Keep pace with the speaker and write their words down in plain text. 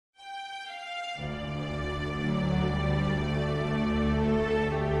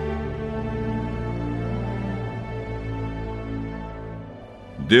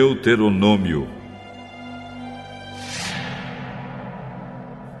Deuteronômio,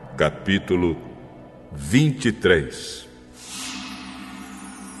 capítulo 23.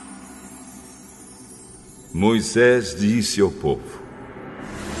 Moisés disse ao povo: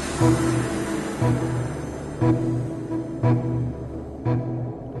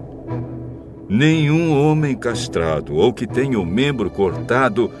 nenhum homem castrado ou que tenha o membro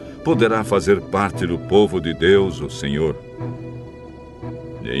cortado poderá fazer parte do povo de Deus, o Senhor.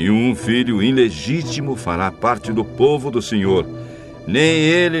 Nenhum filho ilegítimo fará parte do povo do Senhor, nem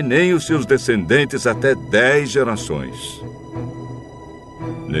ele, nem os seus descendentes até 10 gerações.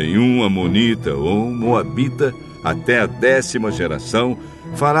 Nenhum amonita ou moabita até a 10ª geração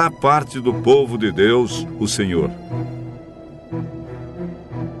fará parte do povo de Deus, o Senhor.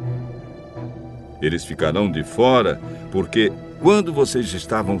 Eles ficarão de fora, porque quando vocês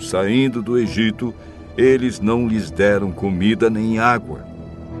estavam saindo do Egito, eles não lhes deram comida nem água.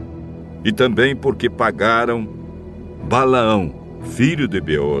 E também porque pagaram Balaão, filho de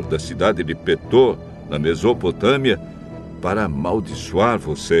Beor, da cidade de Petor, na Mesopotâmia, para amaldiçoar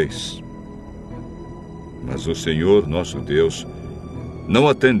vocês. Mas o Senhor, nosso Deus, não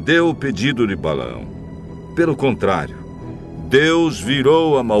atendeu o pedido de Balaão. Pelo contrário, Deus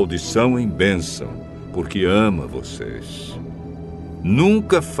virou a maldição em bênção, porque ama vocês.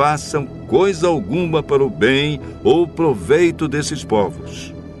 Nunca façam coisa alguma para o bem ou proveito desses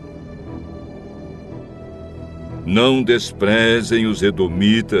povos. Não desprezem os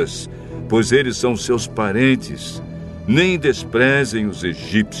edomitas, pois eles são seus parentes. Nem desprezem os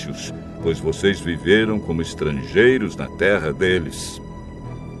egípcios, pois vocês viveram como estrangeiros na terra deles.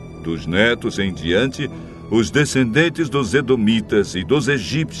 Dos netos em diante, os descendentes dos edomitas e dos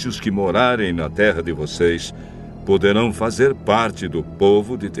egípcios que morarem na terra de vocês poderão fazer parte do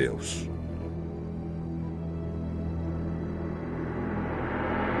povo de Deus.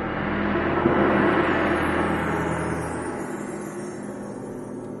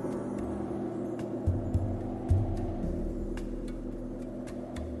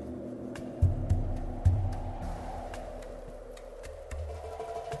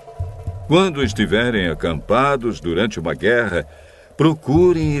 Quando estiverem acampados durante uma guerra,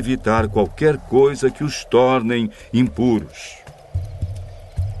 procurem evitar qualquer coisa que os tornem impuros.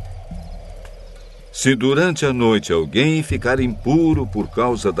 Se durante a noite alguém ficar impuro por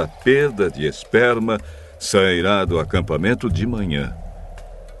causa da perda de esperma, sairá do acampamento de manhã.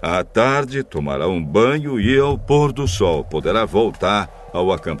 À tarde, tomará um banho e, ao pôr do sol, poderá voltar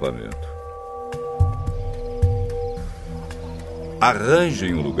ao acampamento.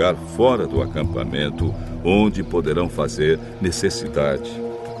 Arranjem um lugar fora do acampamento onde poderão fazer necessidade.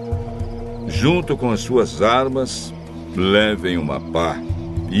 Junto com as suas armas, levem uma pá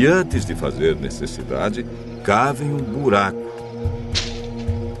e, antes de fazer necessidade, cavem um buraco.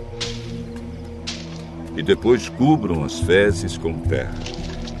 E depois cubram as fezes com terra.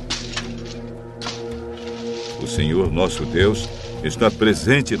 O Senhor nosso Deus está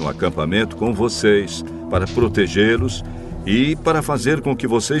presente no acampamento com vocês para protegê-los e para fazer com que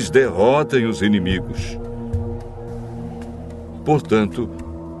vocês derrotem os inimigos. Portanto,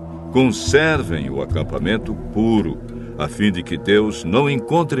 conservem o acampamento puro, a fim de que Deus não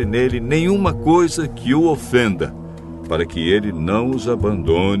encontre nele nenhuma coisa que o ofenda, para que ele não os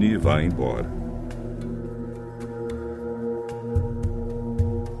abandone e vá embora.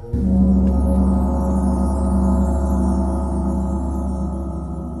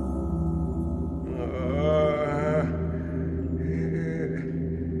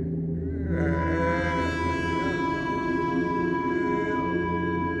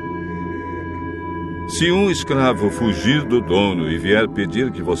 Se um escravo fugir do dono e vier pedir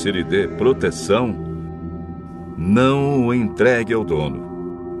que você lhe dê proteção, não o entregue ao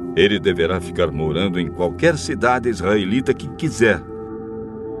dono. Ele deverá ficar morando em qualquer cidade israelita que quiser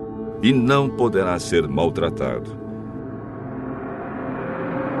e não poderá ser maltratado.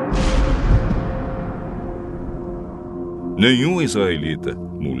 Nenhum israelita,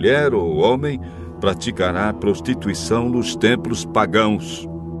 mulher ou homem, praticará prostituição nos templos pagãos.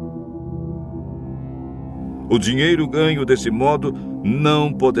 O dinheiro ganho desse modo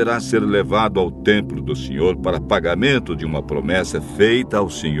não poderá ser levado ao templo do Senhor para pagamento de uma promessa feita ao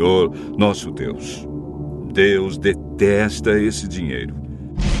Senhor, nosso Deus. Deus detesta esse dinheiro.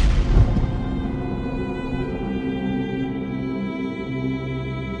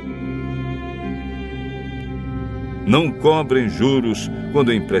 Não cobrem juros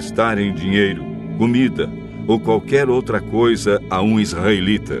quando emprestarem dinheiro, comida ou qualquer outra coisa a um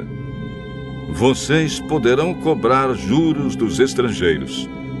israelita. Vocês poderão cobrar juros dos estrangeiros,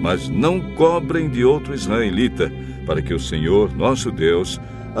 mas não cobrem de outro israelita, para que o Senhor, nosso Deus,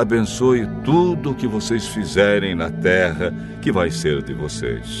 abençoe tudo o que vocês fizerem na terra que vai ser de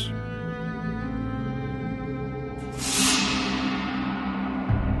vocês.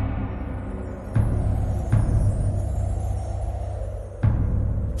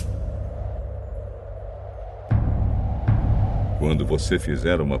 Quando você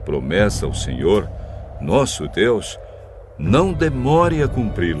fizer uma promessa ao Senhor, nosso Deus, não demore a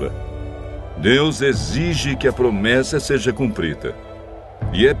cumpri-la. Deus exige que a promessa seja cumprida.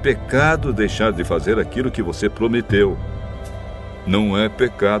 E é pecado deixar de fazer aquilo que você prometeu. Não é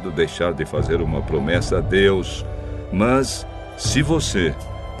pecado deixar de fazer uma promessa a Deus, mas se você,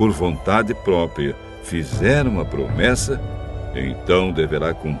 por vontade própria, fizer uma promessa, então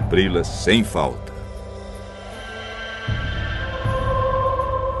deverá cumpri-la sem falta.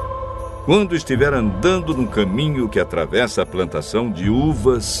 Quando estiver andando num caminho que atravessa a plantação de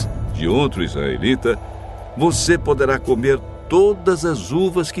uvas de outro israelita, você poderá comer todas as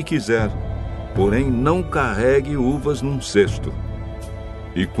uvas que quiser, porém não carregue uvas num cesto.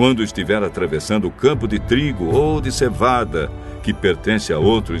 E quando estiver atravessando o campo de trigo ou de cevada que pertence a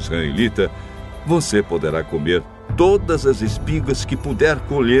outro israelita, você poderá comer todas as espigas que puder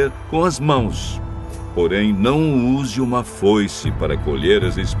colher com as mãos. Porém, não use uma foice para colher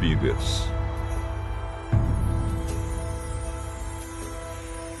as espigas.